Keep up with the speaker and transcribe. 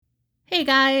Hey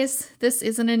guys, this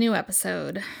isn't a new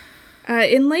episode.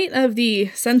 In light of the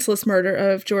senseless murder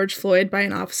of George Floyd by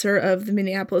an officer of the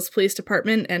Minneapolis Police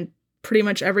Department and pretty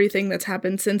much everything that's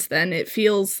happened since then, it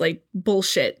feels like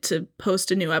bullshit to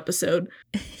post a new episode.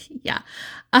 Yeah.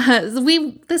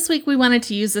 This week we wanted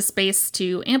to use this space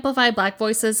to amplify Black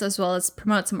voices as well as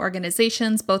promote some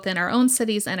organizations both in our own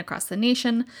cities and across the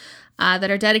nation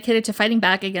that are dedicated to fighting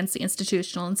back against the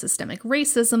institutional and systemic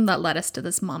racism that led us to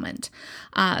this moment.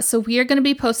 So we are going to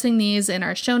be posting these in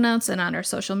our show notes and on our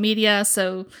social media.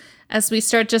 So as we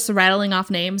start just rattling off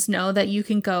names, know that you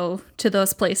can go to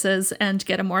those places and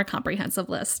get a more comprehensive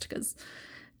list because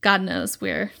God knows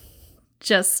we're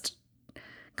just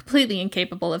completely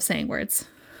incapable of saying words.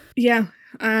 Yeah.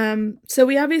 So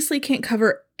we obviously can't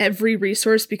cover every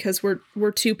resource because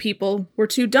we're two people. We're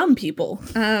two dumb people.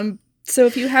 So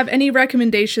if you have any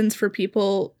recommendations for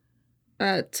people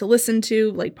to listen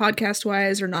to, like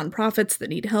podcast-wise or nonprofits that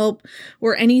need help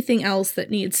or anything else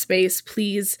that needs space,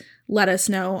 please let us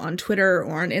know on Twitter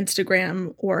or on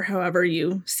Instagram or however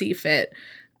you see fit.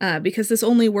 Because this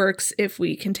only works if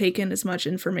we can take in as much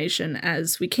information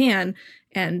as we can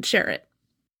and share it.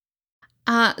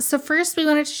 So first we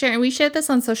wanted to share, and we shared this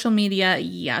on social media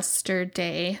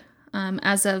yesterday,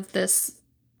 as of this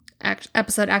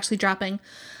episode actually dropping.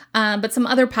 But some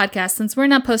other podcasts, since we're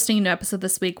not posting a new episode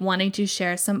this week, wanting to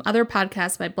share some other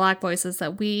podcasts by Black voices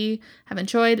that we have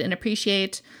enjoyed and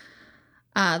appreciate.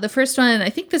 The first one, I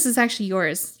think this is actually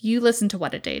yours. You listen to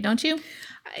What a Day, don't you?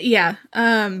 Yeah.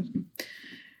 Akilah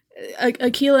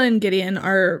and Gideon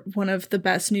are one of the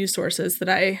best news sources that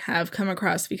I have come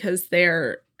across because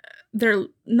they're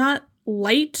not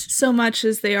light so much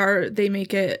as they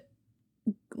make it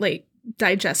like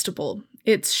digestible.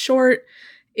 It's short,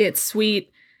 it's sweet,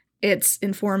 it's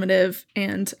informative,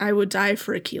 and I would die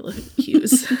for Akilah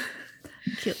Hughes.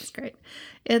 Akilah's great.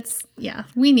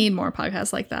 We need more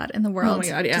podcasts like that in the world. Oh my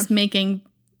God, yeah. Just making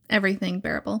everything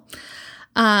bearable.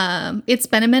 It's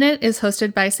Been a Minute is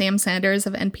hosted by Sam Sanders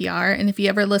of NPR, and if you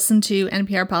ever listened to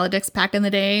NPR Politics back in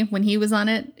the day when he was on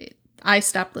it, I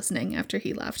stopped listening after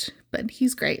he left, but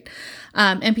he's great.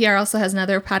 NPR also has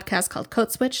another podcast called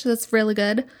Code Switch that's really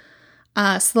good.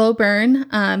 Slow Burn,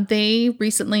 they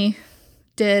recently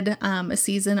did a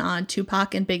season on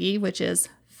Tupac and Biggie, which is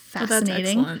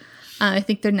fascinating. Oh, that's excellent. I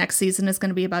think their next season is going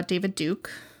to be about David Duke.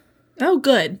 Oh,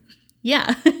 good.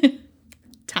 Yeah.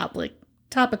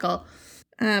 Topical.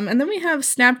 And then we have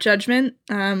Snap Judgment,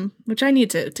 which I need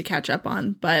to catch up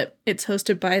on, but it's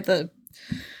hosted by the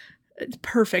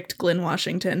perfect Glynn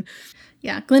Washington.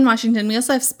 Yeah, Glynn Washington. We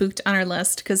also have Spooked on our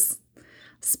list because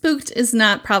Spooked is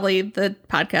not probably the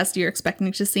podcast you're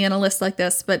expecting to see on a list like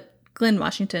this, but Glynn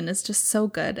Washington is just so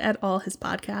good at all his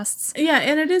podcasts. Yeah,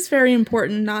 and it is very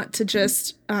important not to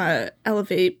just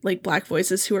elevate like Black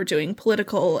voices who are doing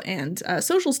political and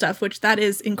social stuff, which that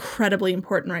is incredibly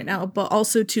important right now, but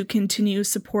also to continue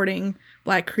supporting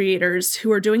Black creators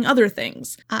who are doing other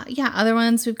things. Other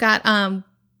ones we've got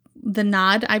The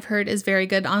Nod, I've heard is very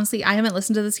good. Honestly, I haven't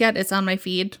listened to this yet. It's on my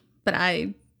feed, but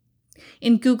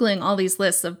in Googling all these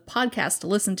lists of podcasts to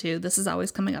listen to, this is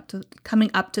always coming up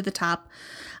to the top.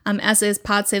 As is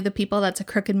Pod Save the People, that's a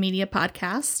Crooked Media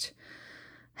podcast.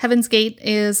 Heaven's Gate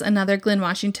is another Glynn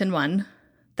Washington one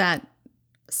that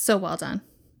so well done.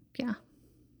 Yeah.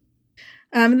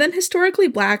 And then Historically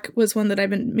Black was one that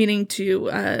I've been meaning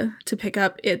to pick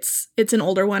up. It's an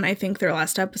older one. I think their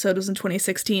last episode was in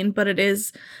 2016, but it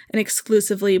is an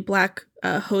exclusively Black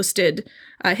hosted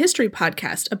history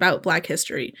podcast about Black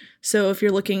history. So if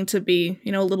you're looking to be,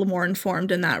 a little more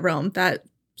informed in that realm, that's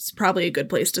probably a good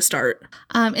place to start.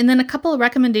 And then a couple of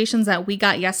recommendations that we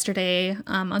got yesterday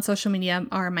on social media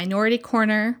are Minority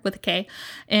Corner with a K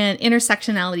and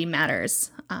Intersectionality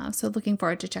Matters. So looking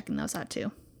forward to checking those out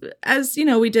too. As you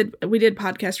know, we did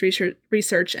podcast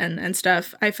research and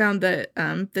stuff. I found that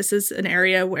this is an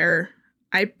area where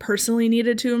I personally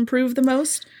needed to improve the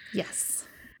most. Yes.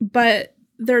 But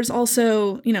there's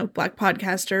also, Black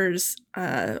podcasters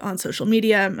on social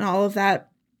media and all of that.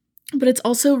 But it's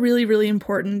also really, really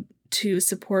important to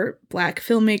support Black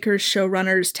filmmakers,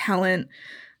 showrunners, talent,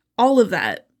 all of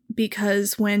that.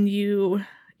 Because when you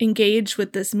engage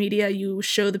with this media, you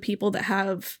show the people that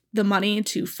have the money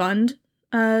to fund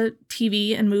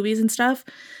TV and movies and stuff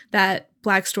that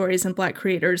Black stories and Black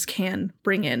creators can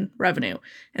bring in revenue.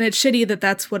 And it's shitty that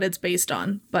that's what it's based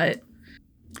on, but...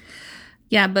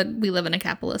 Yeah, but we live in a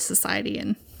capitalist society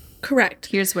and... Correct.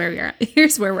 Here's where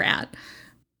we're at.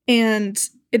 And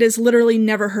it has literally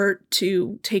never hurt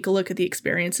to take a look at the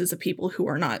experiences of people who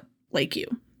are not like you.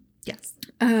 Yes.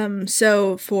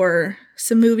 So for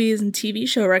some movies and TV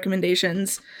show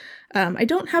recommendations, I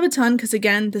don't have a ton because,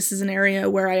 again, this is an area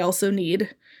where I also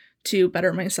need to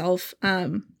better myself.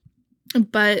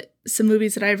 But some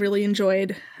movies that I've really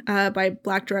enjoyed by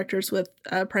Black directors with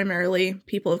primarily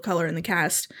people of color in the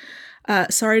cast.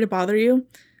 Sorry to Bother You.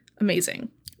 Amazing.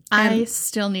 I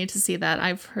still need to see that.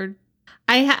 I've heard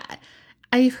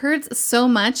so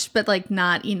much, but like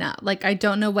not enough. Like I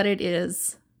don't know what it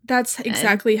is. That's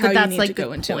exactly how you need like to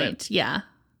go into it. Yeah.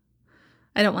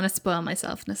 I don't want to spoil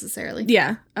myself necessarily.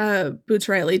 Yeah. Boots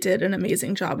Riley did an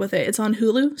amazing job with it. It's on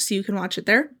Hulu, so you can watch it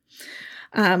there.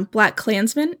 Black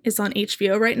Klansman is on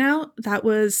HBO right now. That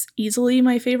was easily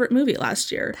my favorite movie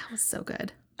last year. That was so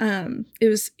good. It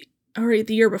was the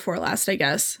year before last, I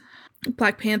guess.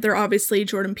 Black Panther, obviously,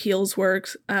 Jordan Peele's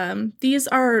works. These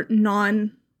are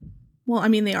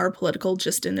they are political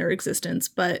just in their existence,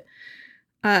 but,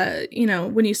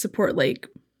 when you support, like,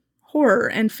 horror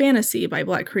and fantasy by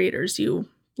Black creators, you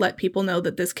let people know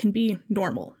that this can be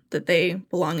normal, that they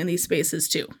belong in these spaces,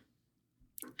 too.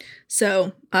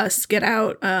 So, Us, Get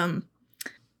Out,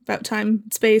 About Time,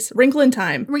 Space, Wrinkle in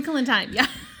Time. Wrinkle in Time, yeah.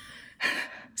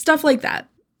 Stuff like that.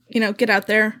 Get out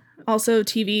there. Also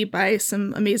TV by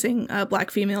some amazing Black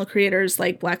female creators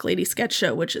like Black Lady Sketch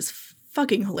Show, which is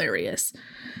fucking hilarious.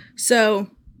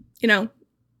 So,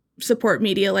 support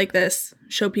media like this.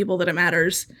 Show people that it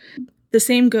matters. The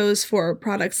same goes for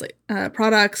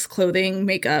products, clothing,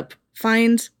 makeup.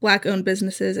 Find Black-owned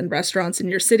businesses and restaurants in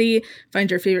your city. Find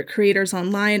your favorite creators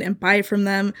online and buy from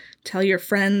them. Tell your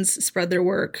friends, spread their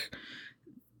work.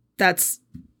 That's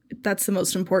the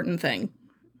most important thing.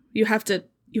 You have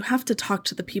to talk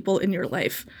to the people in your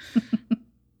life.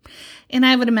 And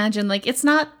I would imagine, like, it's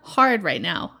not hard right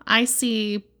now. I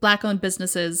see Black-owned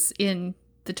businesses in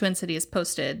the Twin Cities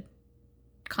posted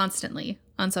constantly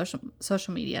on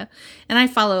social media. And I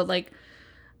follow, like,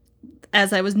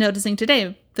 as I was noticing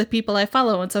today, the people I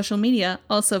follow on social media,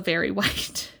 also very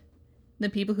white. The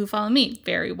people who follow me,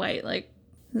 very white. Like,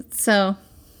 so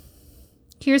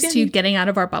here's to getting out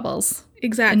of our bubbles.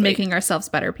 Exactly. And making ourselves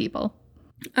better people.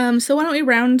 So why don't we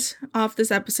round off this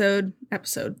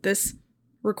this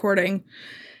recording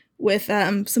with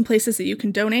some places that you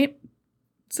can donate,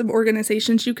 some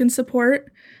organizations you can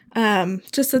support.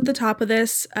 Just at the top of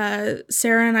this,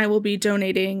 Sarah and I will be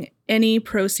donating any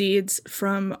proceeds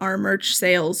from our merch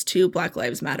sales to Black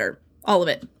Lives Matter. All of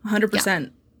it,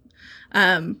 100%.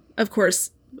 Yeah. Of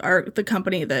course, the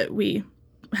company that we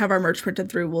have our merch printed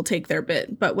through will take their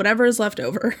bit, but whatever is left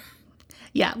over.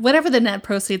 Yeah, whatever the net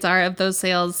proceeds are of those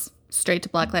sales, straight to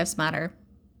Black Lives Matter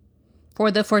for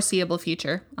the foreseeable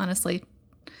future, honestly.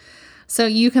 So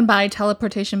you can buy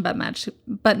teleportation butt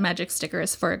magic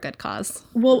stickers for a good cause.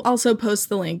 We'll also post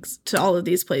the links to all of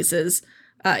these places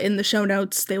in the show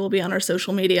notes. They will be on our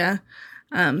social media.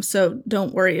 So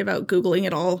don't worry about Googling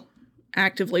it all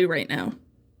actively right now.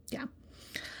 Yeah.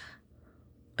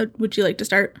 Would you like to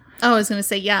start? Oh, I was going to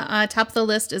say, yeah. Top of the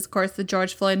list is, of course, the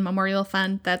George Floyd Memorial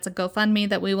Fund. That's a GoFundMe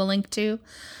that we will link to.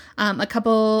 A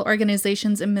couple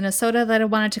organizations in Minnesota that I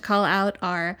wanted to call out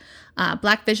are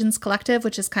Black Visions Collective,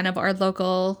 which is kind of our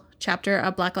local chapter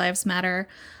of Black Lives Matter.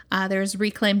 There's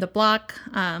Reclaim the Block,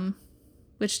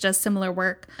 which does similar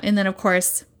work. And then, of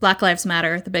course, Black Lives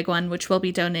Matter, the big one, which we'll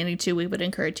be donating to. We would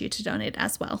encourage you to donate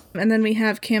as well. And then we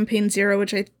have Campaign Zero,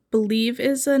 which I believe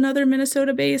is another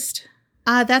Minnesota-based.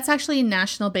 That's actually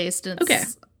national-based.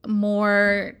 It's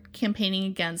more campaigning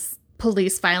against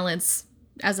police violence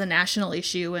as a national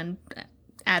issue and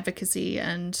advocacy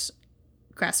and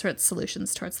grassroots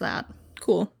solutions towards that.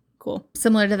 Cool.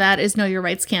 Similar to that is Know Your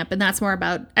Rights Camp, and that's more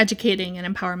about educating and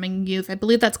empowering youth. I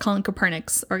believe that's Colin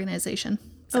Kaepernick's organization.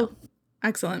 So. Oh,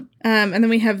 excellent. And then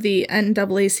we have the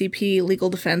NAACP Legal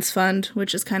Defense Fund,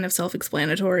 which is kind of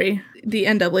self-explanatory. The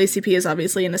NAACP is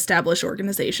obviously an established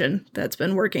organization that's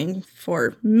been working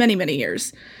for many, many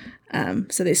years.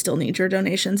 So they still need your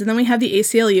donations. And then we have the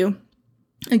ACLU.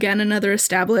 Again, another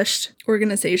established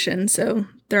organization, so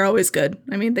they're always good.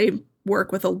 I mean, they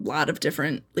work with a lot of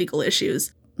different legal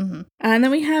issues. Mm-hmm. And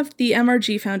then we have the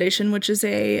MRG Foundation, which is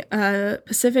a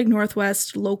Pacific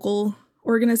Northwest local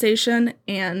organization.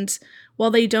 And while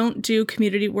they don't do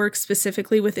community work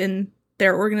specifically within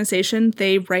their organization,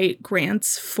 they write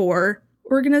grants for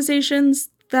organizations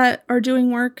that are doing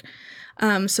work.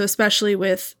 So especially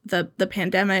with the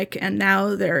pandemic, and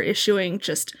now they're issuing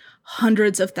just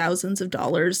hundreds of thousands of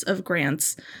dollars of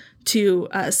grants to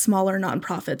smaller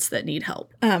nonprofits that need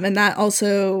help. And that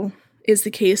also is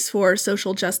the case for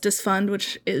Social Justice Fund,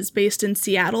 which is based in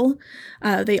Seattle.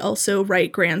 They also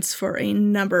write grants for a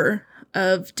number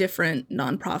of different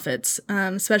nonprofits,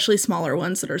 especially smaller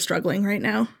ones that are struggling right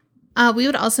now. We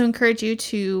would also encourage you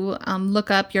to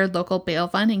look up your local bail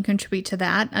fund and contribute to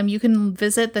that. You can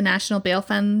visit the National Bail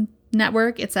Fund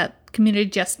Network. It's at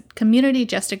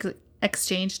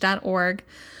communityjusticeexchange.org.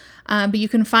 But you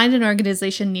can find an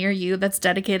organization near you that's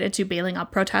dedicated to bailing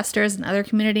out protesters and other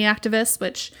community activists,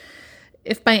 which,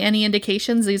 if by any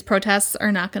indications these protests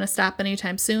are not going to stop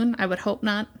anytime soon, I would hope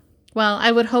not. Well,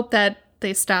 I would hope that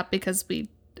they stop because we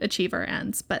achieve our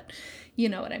ends, but you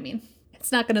know what I mean.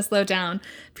 It's not going to slow down.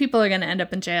 People are going to end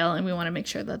up in jail, and we want to make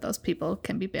sure that those people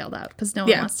can be bailed out because no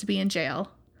one wants to be in jail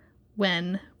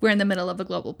when we're in the middle of a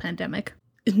global pandemic.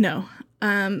 No.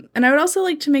 And I would also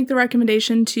like to make the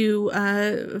recommendation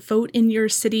to vote in your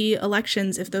city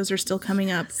elections if those are still coming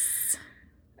up.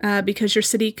 Because your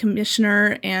city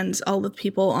commissioner and all the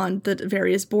people on the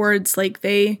various boards, like,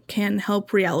 they can help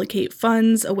reallocate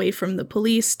funds away from the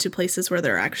police to places where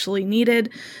they're actually needed.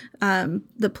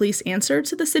 The police answer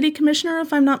to the city commissioner,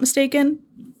 if I'm not mistaken.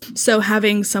 So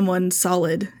having someone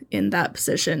solid in that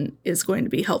position is going to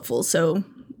be helpful. So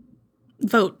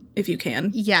vote if you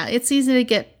can. Yeah, it's easy to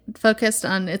get focused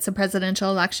on it's a presidential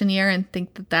election year and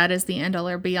think that that is the end all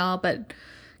or be all. But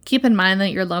keep in mind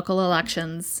that your local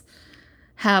elections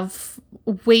have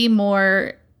way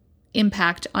more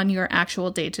impact on your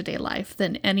actual day-to-day life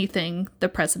than anything the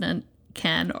president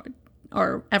can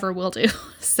or ever will do.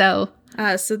 So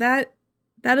that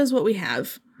is what we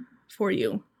have for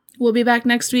you. We'll be back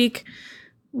next week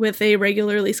with a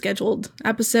regularly scheduled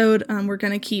episode. We're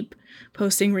going to keep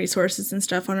posting resources and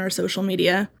stuff on our social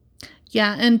media.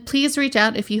 Yeah, and please reach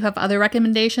out if you have other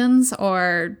recommendations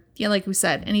or, like we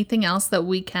said, anything else that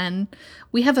we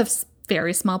have a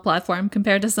very small platform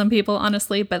compared to some people,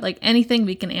 honestly, but like anything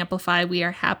we can amplify, we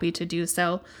are happy to do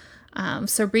so.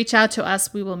 So reach out to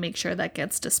us. We will make sure that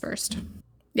gets dispersed.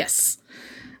 Yes.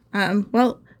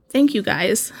 Well, thank you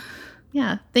guys.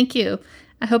 Yeah, thank you.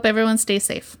 I hope everyone stays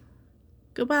safe.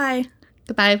 Goodbye.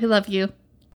 Goodbye. We love you.